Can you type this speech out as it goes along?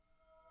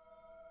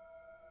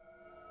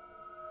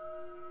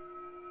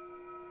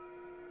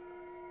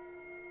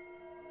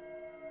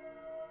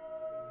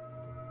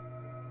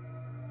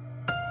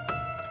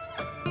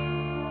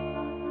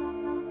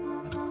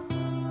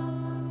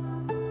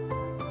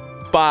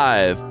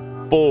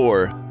5,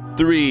 4,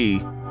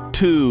 3,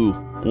 2,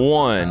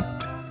 1.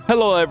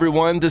 Hello,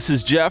 everyone. This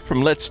is Geoff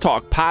from Let's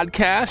Talk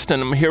Podcast,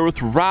 and I'm here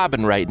with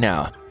Robin right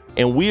now.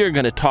 And we are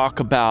going to talk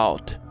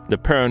about the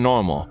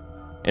paranormal.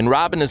 And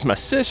Robin is my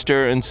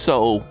sister, and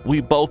so we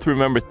both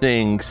remember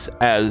things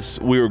as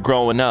we were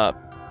growing up,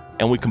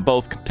 and we can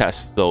both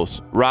contest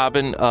those.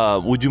 Robin,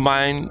 would you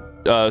mind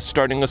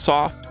starting us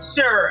off?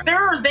 Sure.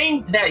 There are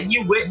things that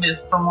you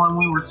witnessed from when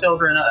we were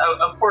children.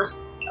 Of course,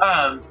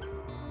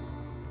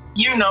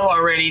 you know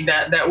already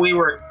that we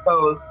were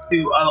exposed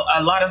to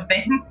a lot of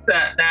things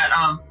that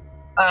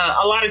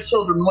a lot of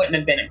children wouldn't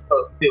have been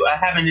exposed to,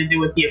 having to do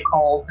with the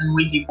occult and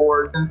Ouija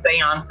boards and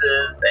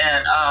seances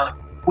and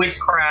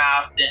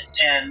witchcraft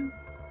and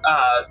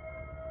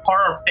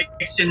horror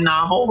fiction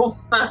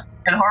novels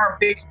and horror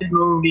fiction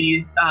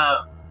movies.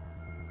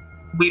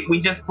 We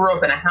just grew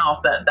up in a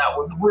house that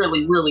was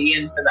really, really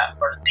into that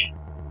sort of thing.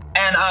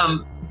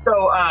 And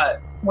so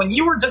when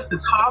you were just a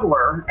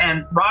toddler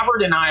and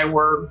Robert and I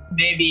were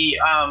maybe,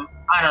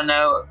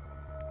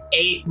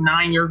 8,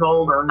 9 years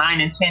old, or 9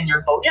 and 10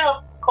 years old.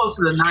 Yeah,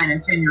 closer to 9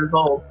 and 10 years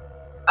old.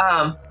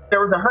 There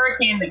was a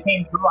hurricane that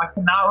came through. I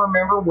cannot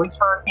remember which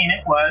hurricane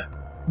it was,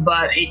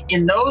 but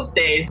in those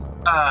days,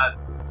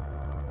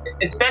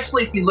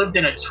 especially if you lived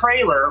in a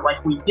trailer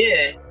like we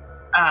did,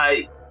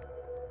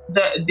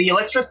 the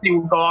electricity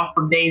would go off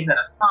for days at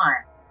a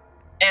time.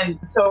 And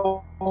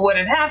so what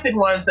had happened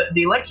was that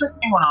the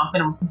electricity went off,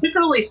 and it was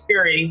particularly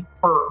scary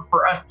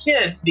for us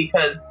kids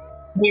because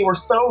we were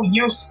so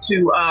used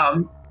to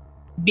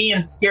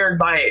being scared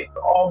by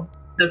all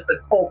this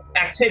occult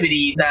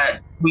activity that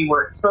we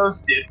were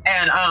exposed to.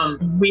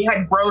 And we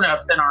had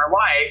grown-ups in our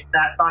life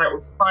that thought it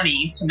was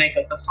funny to make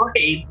us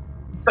afraid.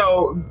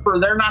 So for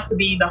there not to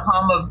be the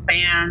hum of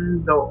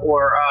fans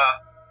or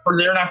for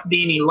there not to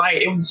be any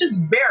light, it was just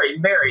very,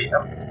 very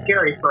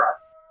scary for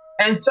us.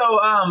 And so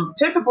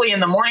typically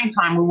in the morning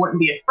time, we wouldn't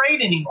be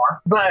afraid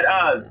anymore. But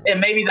and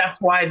maybe that's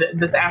why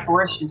this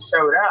apparition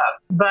showed up.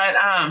 But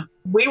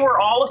we were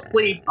all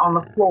asleep on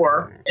the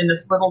floor in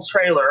this little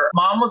trailer.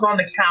 Mom was on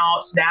the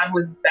couch. Dad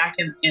was back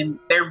in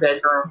their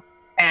bedroom.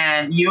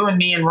 And you and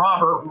me and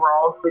Robert were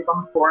all asleep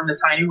on the floor in the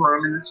tiny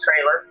room in this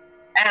trailer.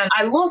 And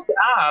I looked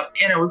up,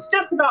 and it was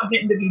just about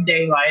getting to be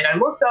daylight. I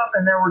looked up,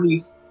 and there were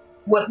these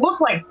what looked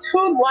like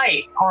 2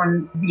 lights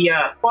on the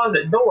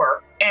closet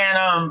door. And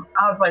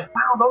I was like,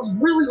 wow, those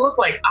really look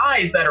like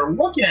eyes that are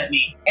looking at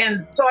me.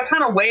 And so I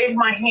kind of waved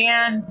my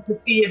hand to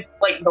see if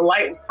like the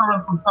light was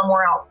coming from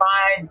somewhere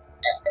outside.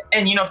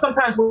 And, you know,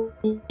 sometimes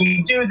when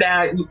you do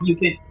that,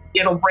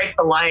 it'll break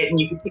the light and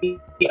you can see,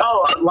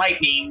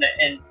 lightning,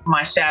 and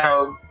my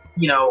shadow,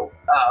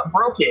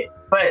 broke it.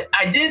 But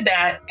I did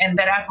that, and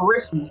that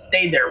apparition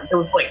stayed there. There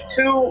was like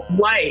 2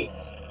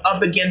 lights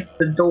up against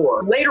the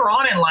door. Later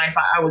on in life,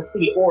 I would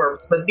see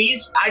orbs, but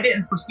these, I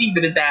didn't perceive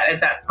it at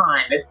that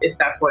time, if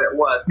that's what it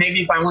was.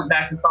 Maybe if I went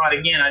back and saw it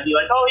again, I'd be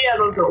like, oh yeah,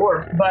 those are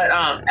orbs. But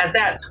at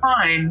that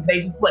time, they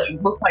just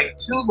looked like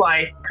 2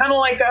 lights, kind of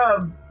like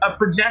a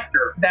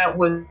projector that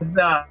was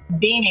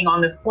beaming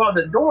on this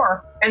closet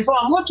door. And so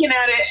I'm looking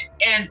at it,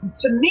 and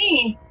to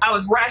me, I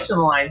was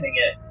rationalizing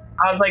it.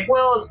 I was like,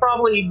 well, it's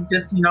probably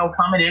just,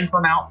 coming in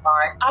from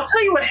outside. I'll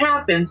tell you what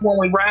happens when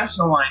we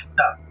rationalize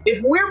stuff.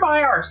 If we're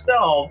by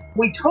ourselves,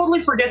 we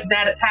totally forget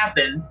that it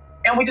happened,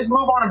 and we just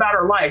move on about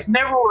our lives,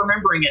 never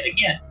remembering it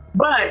again.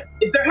 But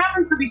if there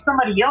happens to be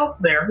somebody else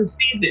there who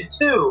sees it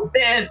too,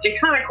 then it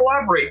kind of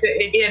corroborates.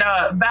 It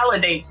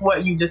validates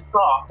what you just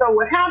saw. So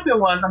what happened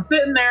was, I'm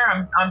sitting there,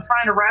 I'm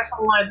trying to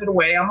rationalize it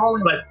away. I'm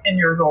only like 10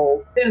 years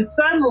old. Then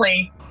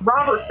suddenly,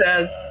 Robert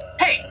says,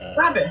 hey,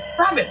 Robin,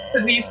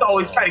 because he used to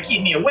always try to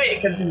keep me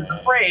awake because he was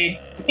afraid.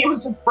 He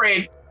was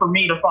afraid for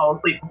me to fall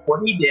asleep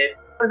before he did.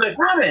 I was like,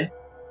 Robin.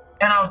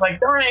 And I was like,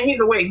 darn it,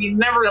 he's awake. He's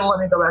never going to let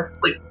me go back to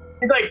sleep.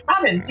 He's like,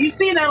 Robin, do you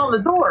see that on the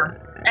door?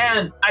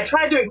 And I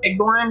tried to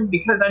ignore him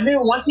because I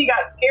knew once he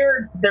got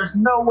scared, there's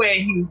no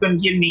way he was going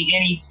to give me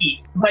any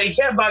peace. But he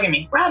kept bugging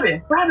me.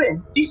 Robin,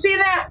 do you see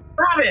that?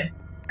 Robin.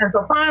 And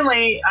so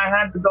finally, I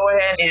had to go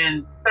ahead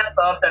and fess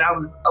up that I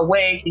was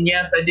awake. And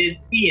yes, I did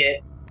see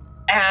it.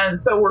 And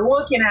so we're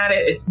looking at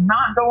it. It's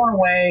not going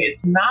away.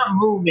 It's not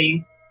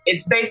moving.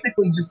 It's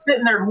basically just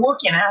sitting there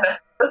looking at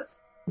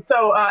us.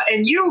 So,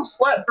 and you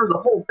slept through the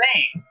whole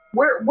thing.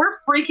 We're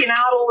freaking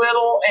out a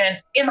little. And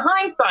in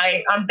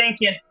hindsight, I'm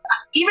thinking,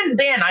 even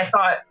then I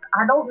thought,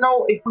 I don't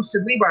know if we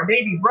should leave our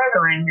baby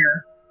brother in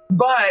here.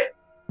 But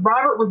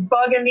Robert was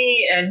bugging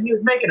me, and he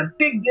was making a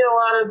big deal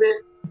out of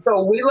it.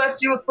 So we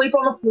left you asleep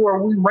on the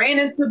floor. We ran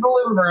into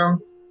the living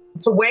room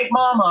to wake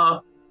Mom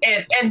up.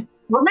 And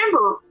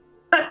remember,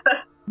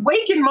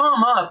 waking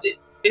Mom up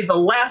is a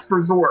last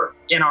resort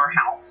in our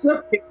house.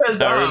 Because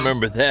I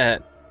remember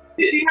that.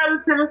 She has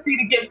a tendency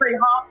to get pretty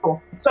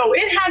hostile. So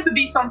it had to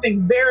be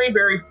something very,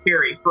 very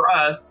scary for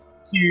us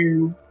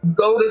to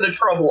go to the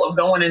trouble of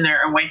going in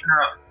there and waking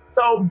her up.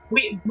 So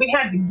we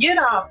had to get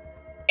up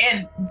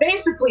and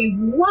basically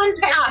run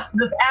past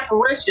this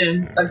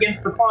apparition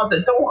against the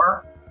closet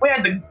door. We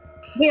had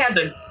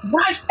to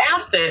rush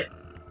past it,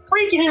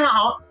 freaking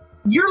out.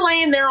 You're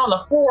laying there on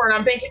the floor, and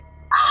I'm thinking,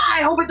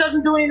 I hope it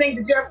doesn't do anything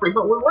to Jeffrey.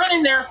 But we're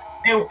running there,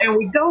 and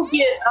we go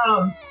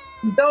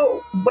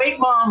go wake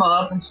mom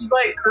up, and she's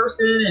like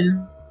cursing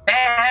and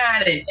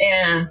mad,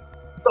 and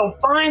so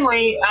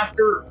finally,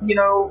 after 2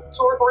 or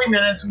 3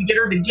 minutes, we get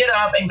her to get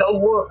up and go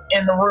look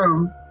in the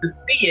room to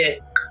see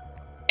it,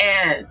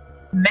 and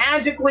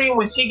magically,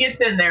 when she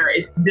gets in there,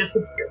 it's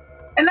disappeared.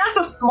 And that's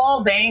a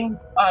small thing.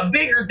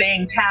 Bigger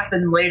things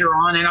happen later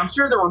on, and I'm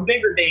sure there were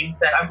bigger things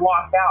that I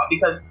blocked out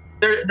because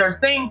there's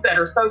things that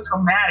are so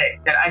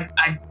traumatic that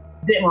I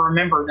didn't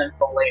remember them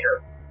until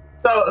later.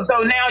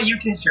 So now you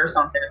can share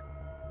something.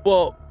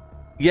 Well,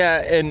 yeah,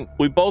 and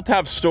we both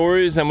have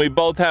stories, and we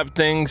both have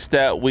things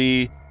that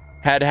we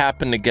had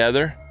happen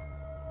together.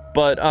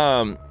 But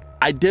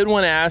I did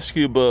want to ask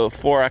you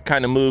before I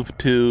kind of moved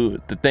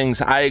to the things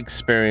I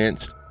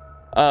experienced.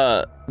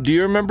 Do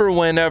you remember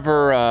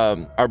whenever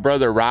our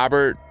brother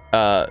Robert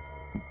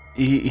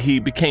he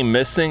became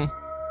missing?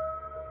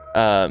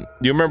 Do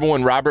you remember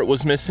when Robert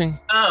was missing?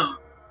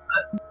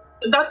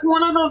 That's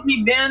one of those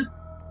events.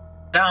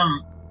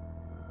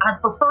 I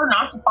prefer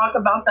not to talk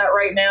about that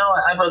right now.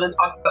 I'd rather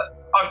talk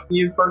to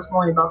you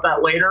personally about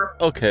that later.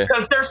 Okay.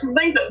 Because there's some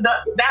things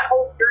that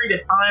whole period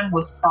of time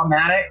was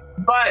traumatic.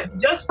 But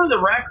just for the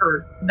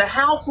record, the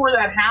house where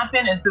that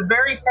happened is the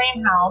very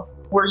same house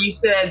where you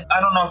said,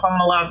 I don't know if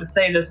I'm allowed to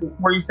say this,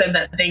 where you said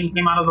that thing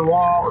came out of the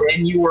wall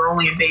and you were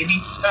only a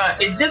baby.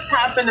 It just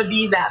happened to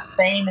be that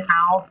same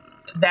house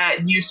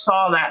that you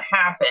saw that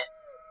happen.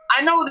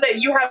 I know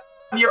that you have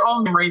your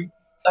own memories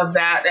of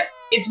that.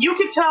 If you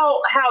could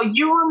tell how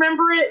you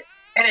remember it,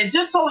 and it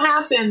just so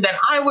happened that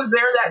I was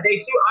there that day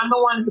too. I'm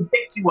the one who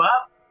picked you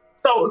up.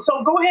 So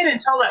go ahead and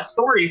tell that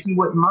story if you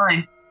wouldn't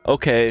mind.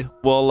 Okay.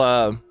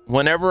 Well,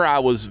 whenever I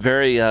was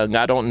very young,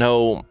 I don't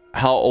know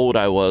how old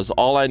I was.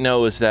 All I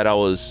know is that I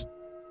was,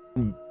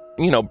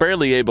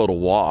 barely able to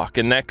walk.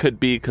 And that could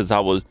be because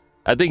I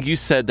think you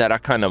said that I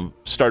kind of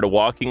started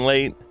walking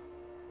late.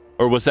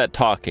 Or was that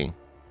talking?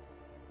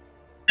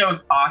 It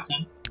was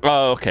talking.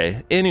 Oh,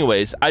 okay.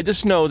 Anyways, I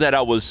just know that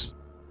I was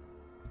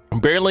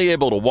barely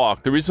able to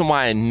walk. The reason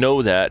why I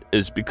know that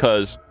is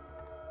because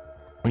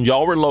when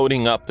y'all were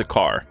loading up the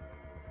car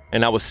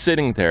and I was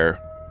sitting there,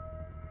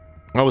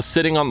 I was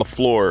sitting on the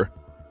floor,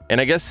 and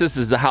I guess this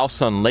is the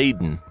house on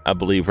Layden, I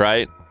believe,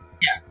 right?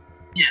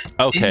 Yeah.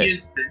 Okay. In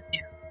Houston.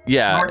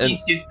 Yeah.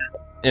 Northeast Houston.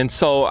 And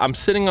so I'm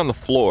sitting on the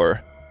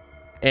floor,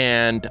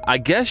 and I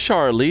guess y'all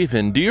are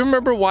leaving. Do you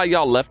remember why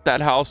y'all left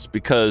that house?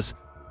 Because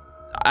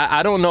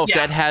I don't know if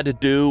that had to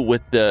do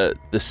with the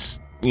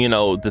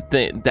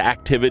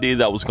activity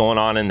that was going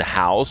on in the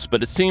house,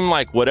 but it seemed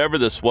like whatever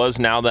this was,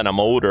 now that I'm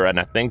older and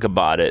I think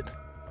about it,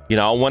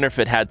 I wonder if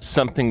it had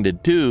something to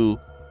do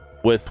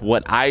with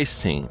what I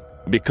seen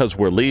because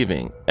we're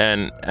leaving.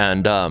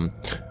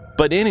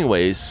 But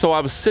anyways, so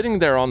I was sitting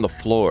there on the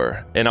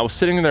floor and I was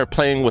sitting there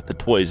playing with the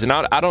toys. And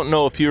I don't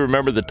know if you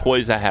remember the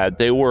toys I had.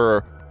 They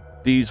were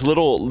these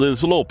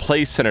little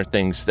play center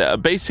things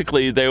that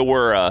basically they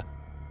were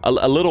a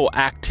little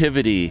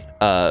activity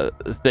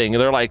thing.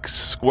 They're like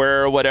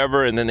square or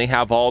whatever, and then they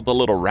have all the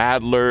little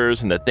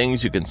rattlers and the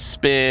things you can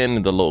spin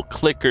and the little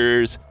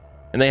clickers,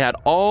 and they had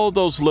all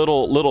those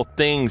little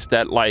things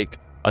that like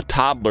a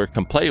toddler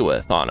can play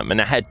with on them. And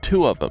I had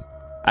two of them.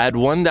 I had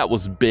one that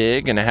was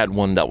big and I had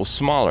one that was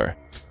smaller.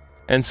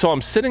 And so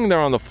I'm sitting there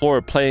on the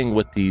floor playing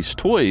with these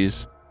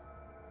toys,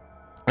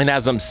 and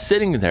as I'm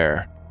sitting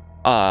there,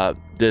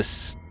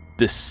 this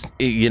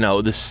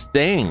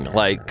thing,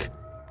 like,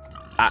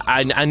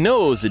 I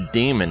know it was a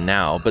demon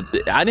now, but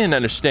I didn't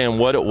understand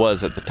what it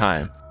was at the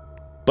time.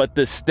 But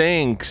this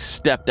thing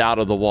stepped out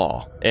of the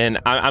wall, and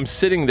I'm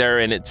sitting there,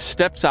 and it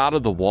steps out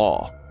of the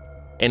wall,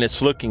 and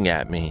it's looking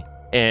at me,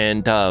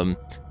 and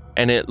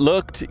it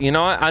looked,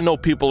 I know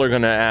people are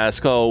gonna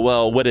ask, oh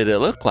well, what did it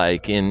look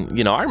like? And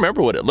I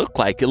remember what it looked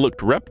like. It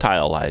looked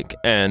reptile-like,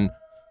 and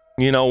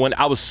when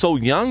I was so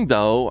young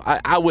though,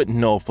 I wouldn't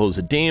know if it was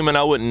a demon.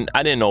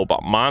 I didn't know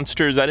about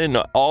monsters. I didn't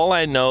know. All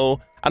I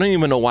know. I don't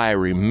even know why I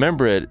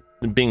remember it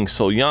being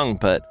so young,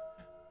 but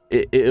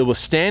it was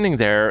standing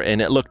there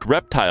and it looked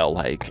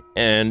reptile-like.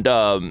 And,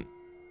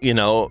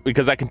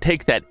 because I can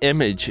take that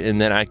image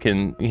and then I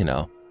can,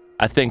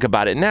 I think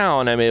about it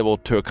now and I'm able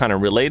to kind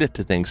of relate it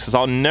to things because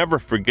I'll never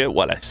forget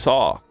what I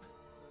saw.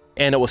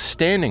 And it was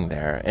standing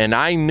there, and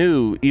I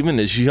knew, even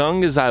as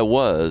young as I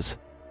was,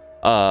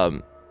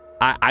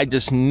 I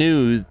just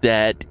knew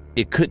that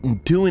it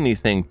couldn't do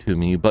anything to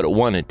me, but it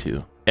wanted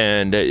to.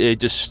 And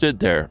it just stood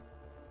there.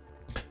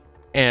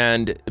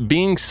 And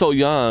being so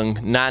young,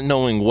 not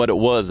knowing what it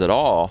was at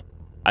all,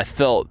 I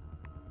felt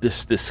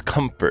this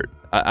discomfort.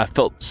 I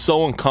felt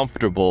so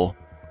uncomfortable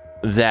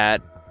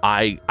that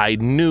I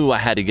knew I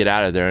had to get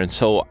out of there. And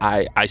so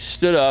I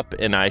stood up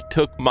and I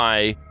took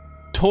my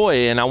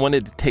toy and I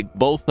wanted to take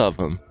both of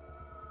them,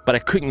 but I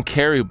couldn't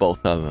carry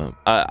both of them.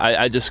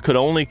 I just could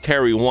only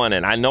carry one,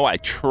 and I know I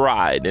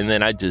tried. And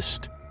then I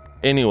chose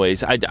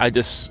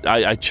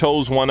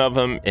one of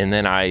them, and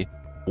then I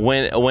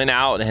went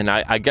out, and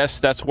I guess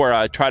that's where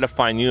I tried to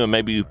find you, and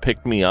maybe you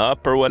picked me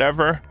up or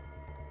whatever.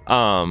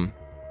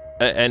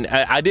 and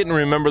I didn't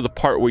remember the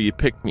part where you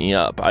picked me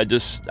up. I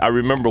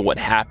remember what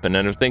happened,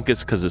 and I think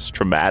it's because it's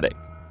traumatic.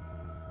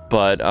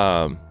 But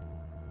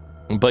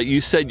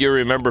you said you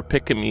remember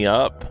picking me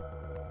up.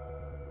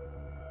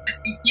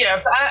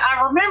 Yes,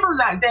 I remember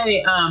that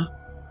day.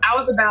 I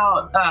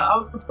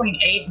was between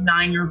 8 and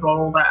 9 years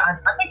old. I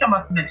think I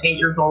must have been 8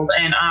 years old.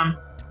 And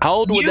how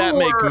old would that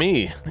make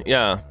me?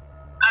 Yeah.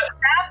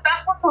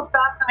 That's what's so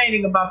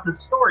fascinating about this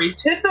story.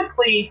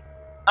 Typically,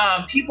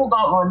 people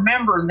don't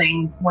remember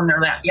things when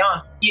they're that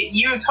young.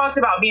 You talked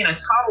about being a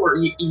toddler.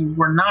 You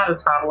were not a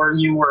toddler.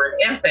 You were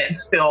an infant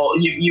still.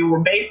 You were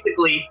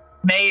basically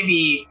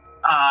maybe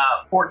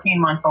 14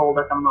 months old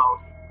at the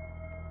most.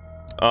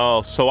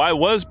 Oh, so I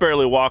was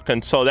barely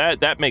walking. So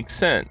that makes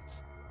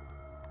sense.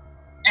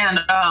 And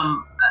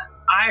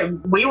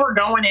we were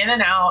going in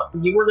and out.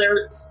 You were there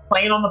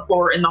playing on the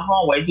floor in the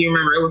hallway. Do you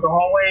remember? It was a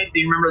hallway. Do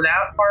you remember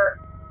that part?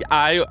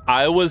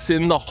 I was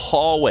in the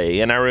hallway,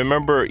 and I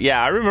remember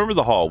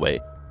the hallway.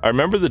 I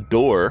remember the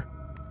door,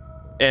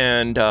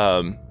 and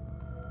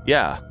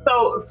yeah.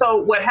 So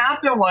what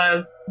happened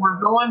was we're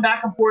going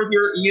back and forth.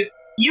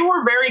 You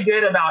were very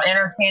good about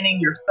entertaining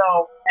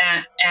yourself,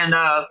 and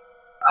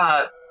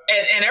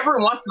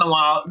every once in a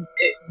while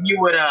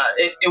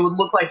it would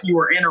look like you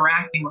were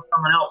interacting with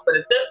someone else. But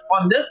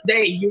on this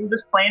day, you were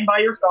just playing by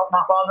yourself,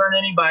 not bothering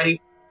anybody.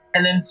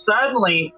 And then suddenly